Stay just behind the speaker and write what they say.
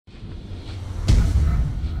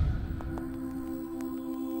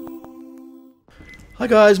Hi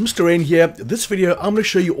guys, Mr. Rain here. This video I'm going to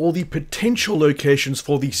show you all the potential locations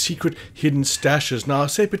for the secret hidden stashes. Now I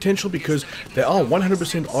say potential because they are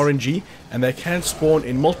 100% RNG and they can spawn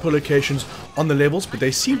in multiple locations on the levels, but they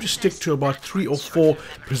seem to stick to about 3 or 4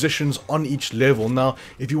 positions on each level. Now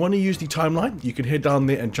if you want to use the timeline, you can head down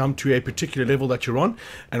there and jump to a particular level that you're on,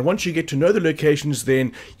 and once you get to know the locations,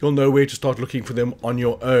 then you'll know where to start looking for them on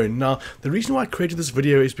your own. Now the reason why I created this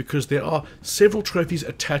video is because there are several trophies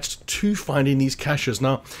attached to finding these caches.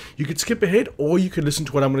 Now you could skip ahead or you could listen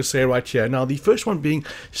to what I'm going to say right here. Now the first one being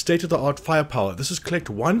state-of-the-art firepower. This is collect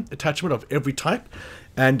one attachment of every type,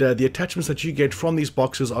 and the attachments that you get from these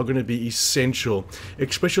boxes are going to be essential.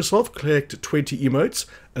 Express yourself, collect 20 emotes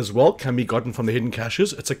as well, can be gotten from the hidden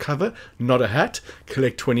caches. It's a cover, not a hat.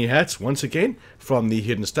 Collect 20 hats, once again, from the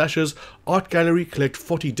hidden stashes. Art gallery, collect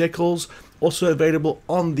 40 decals, also available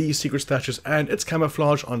on the secret stashes, and it's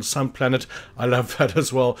camouflage on some planet. I love that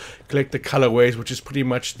as well. Collect the colorways, which is pretty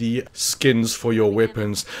much the skins for your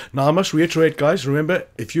weapons. Now I must reiterate, guys, remember,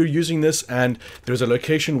 if you're using this and there's a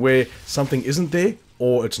location where something isn't there,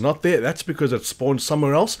 or it's not there, that's because it's spawned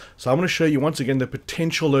somewhere else. So I'm going to show you once again the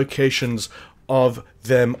potential locations of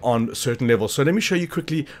them on certain levels. So let me show you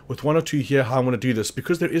quickly with one or two here how I'm going to do this,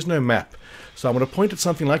 because there is no map. So I'm going to point at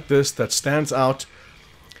something like this that stands out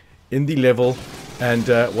in the level, and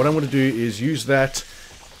what I'm going to do is use that,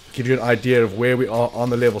 give you an idea of where we are on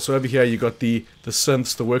the level. So over here you got the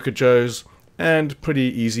synths, the worker joes, and pretty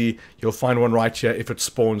easy, you'll find one right here if it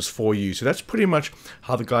spawns for you. So that's pretty much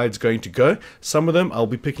how the guide's going to go. Some of them I'll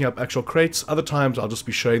be picking up actual crates, other times I'll just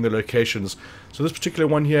be showing the locations. So this particular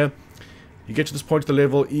one here, you get to this point of the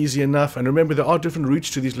level easy enough, and remember there are different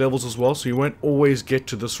routes to these levels as well, so you won't always get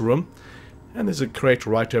to this room. And there's a crate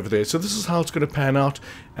right over there. So this is how it's going to pan out.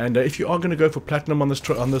 And if you are going to go for platinum on this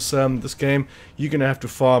game, you're going to have to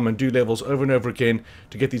farm and do levels over and over again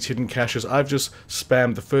to get these hidden caches. I've just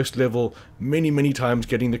spammed the first level many times,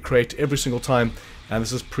 getting the crate every single time, and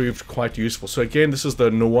this has proved quite useful. So again, this is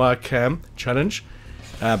the Noir Cam challenge.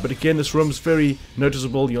 But again, this room is very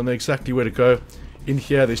noticeable. You'll know exactly where to go. In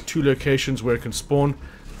here, there's 2 locations where it can spawn.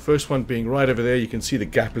 First one being right over there, you can see the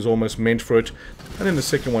gap is almost meant for it, and then the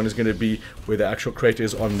second one is going to be where the actual crate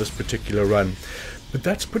is on this particular run. But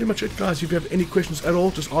that's pretty much it, guys. If you have any questions at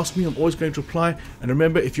all, just ask me. I'm always going to reply. And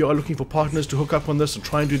remember, if you are looking for partners to hook up on this and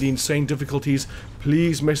try and do the insane difficulties,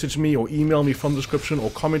 please message me or email me from the description or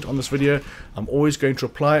comment on this video. I'm always going to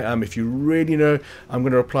reply. If you really know I'm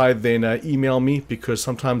going to reply, then email me, because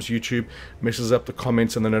sometimes YouTube messes up the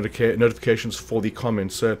comments and the notifications for the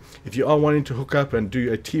comments. So if you are wanting to hook up and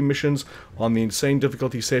do team missions on the insane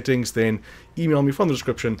difficulty settings, then email me from the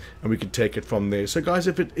description and we can take it from there. So guys,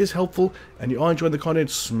 if it is helpful and you are enjoying the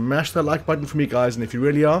content, smash that like button for me, guys, and if you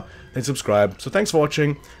really are, then subscribe. So thanks for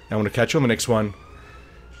watching, and I'm going to catch you on the next one.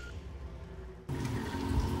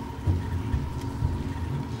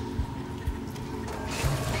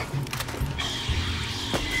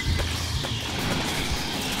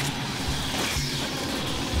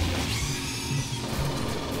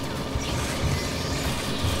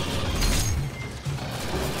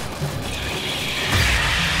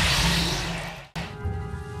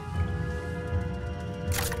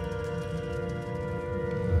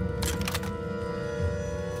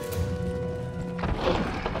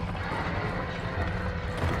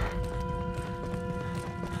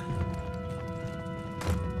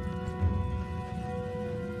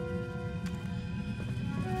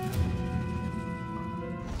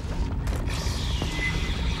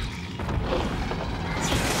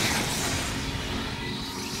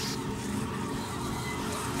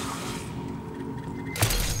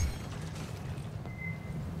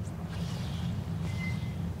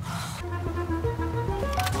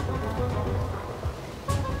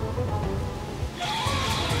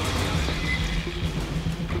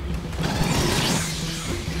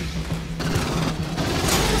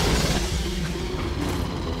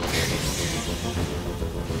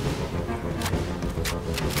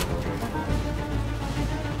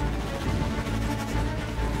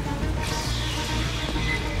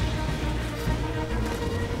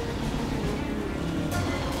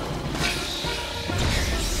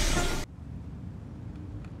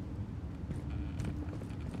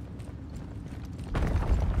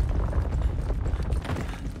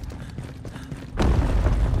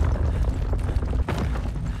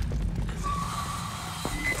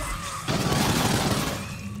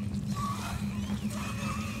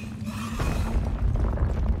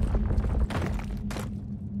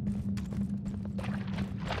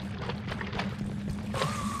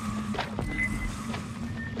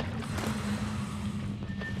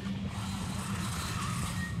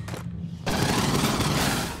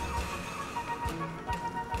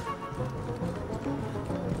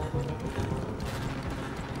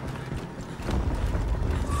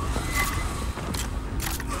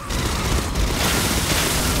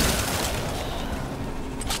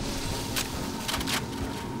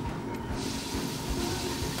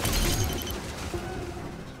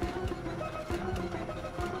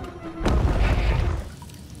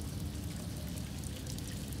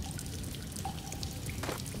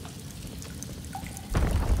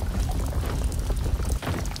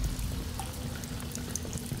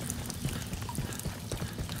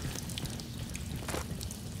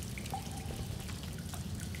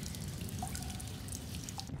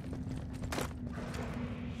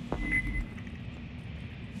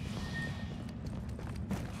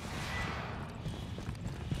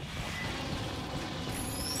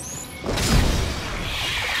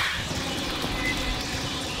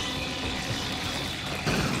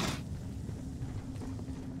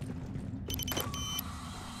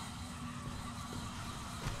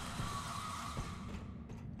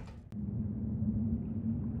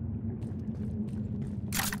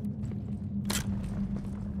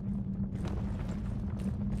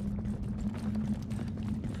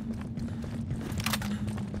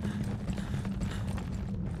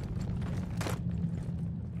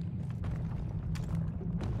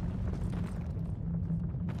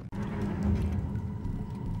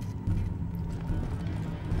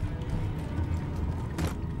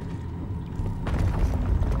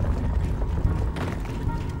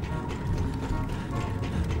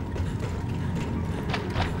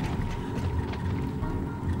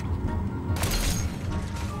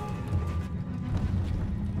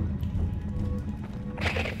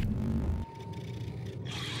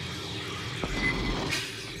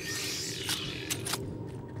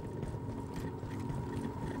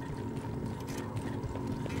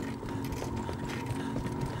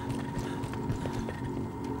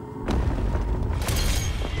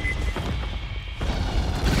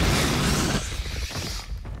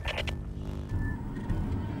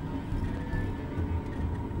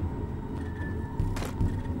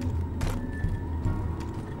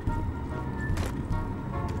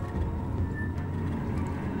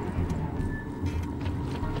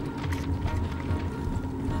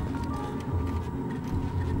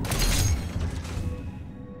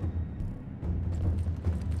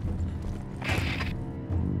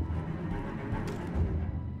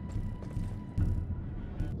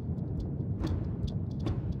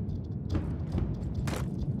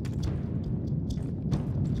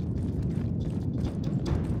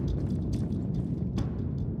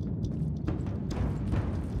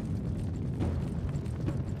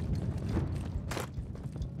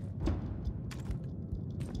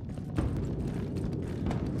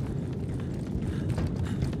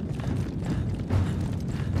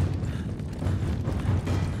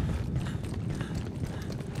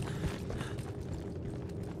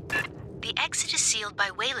 exit is sealed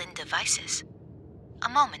by Wayland devices. A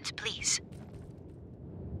moment, please.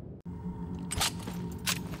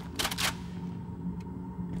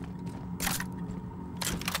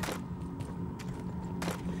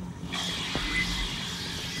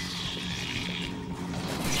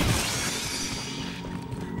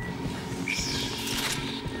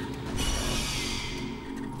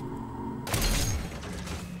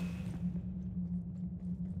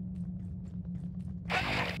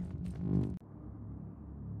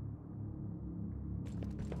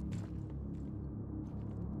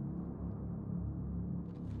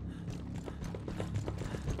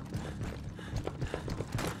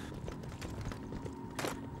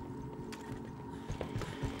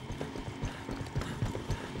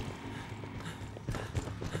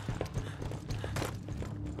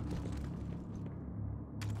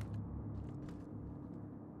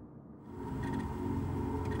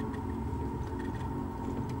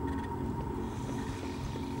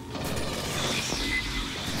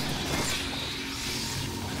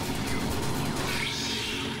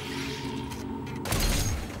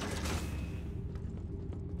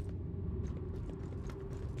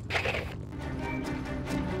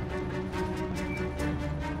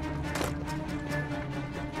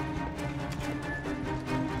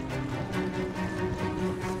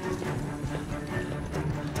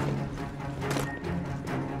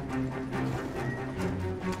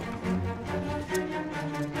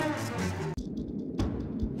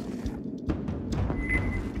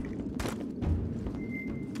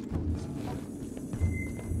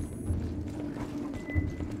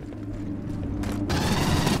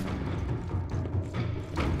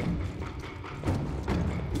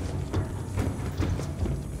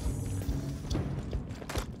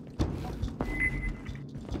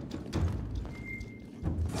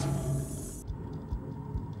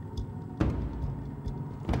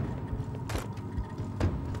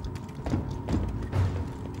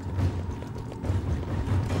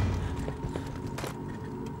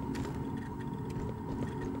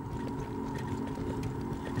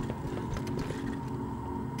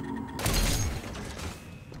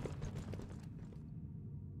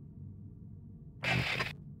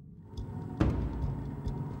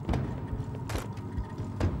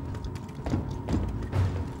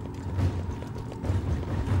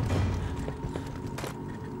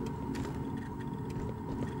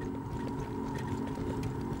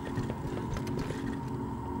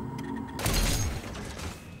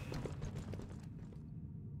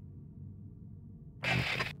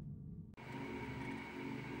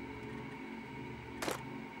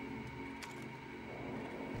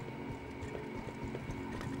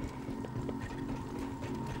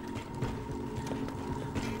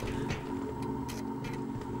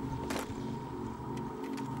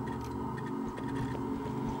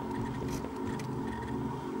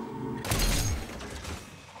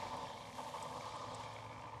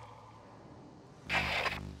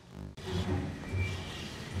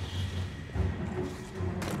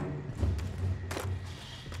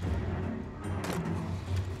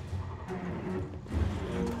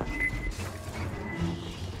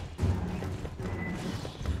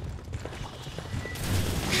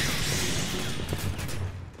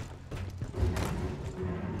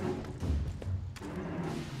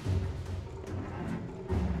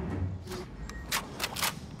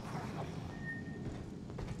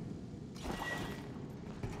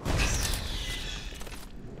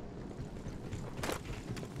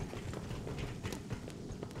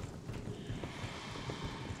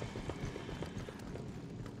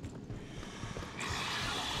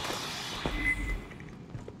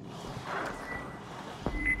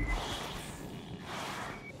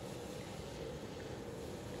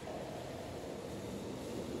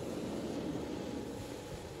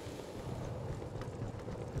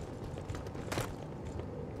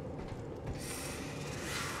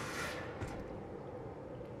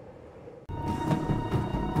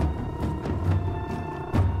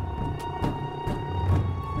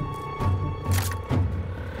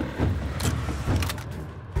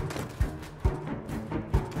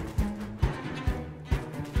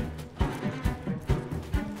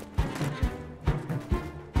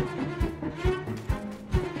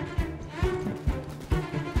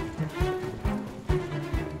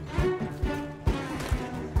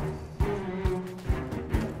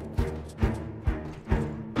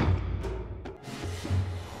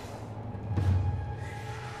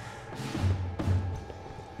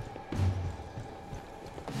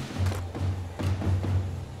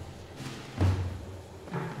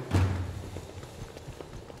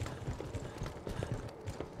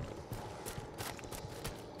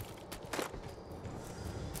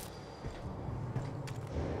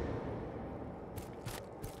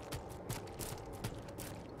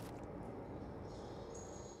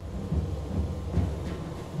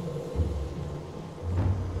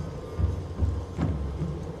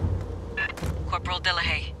 Corporal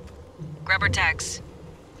Delahaye. Grab our tags.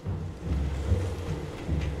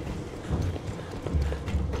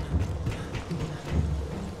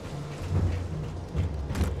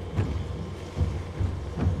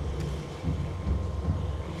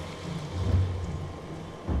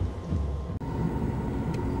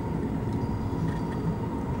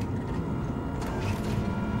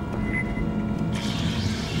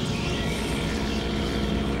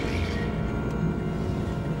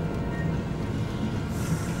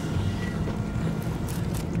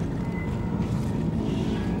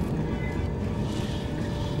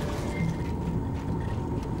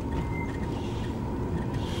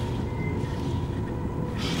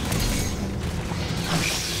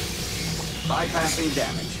 Bypassing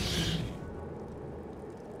damage.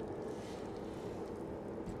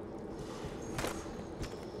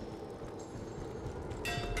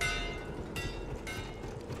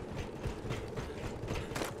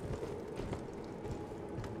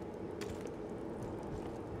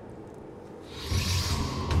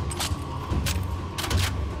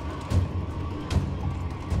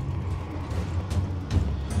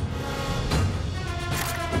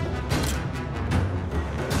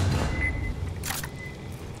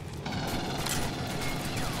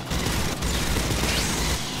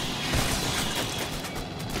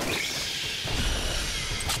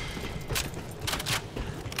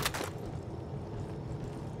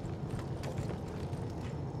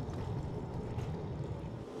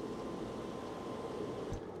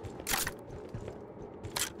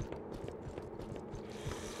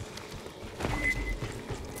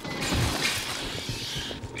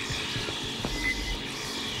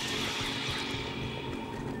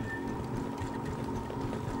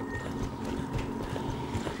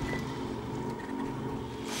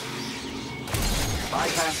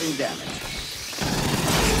 Bypassing damage.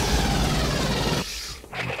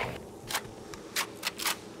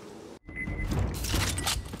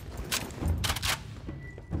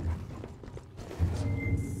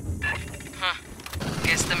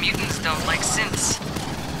 Guess the mutants don't like synths.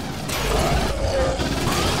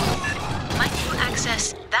 Might you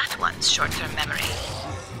access that one's short-term memory?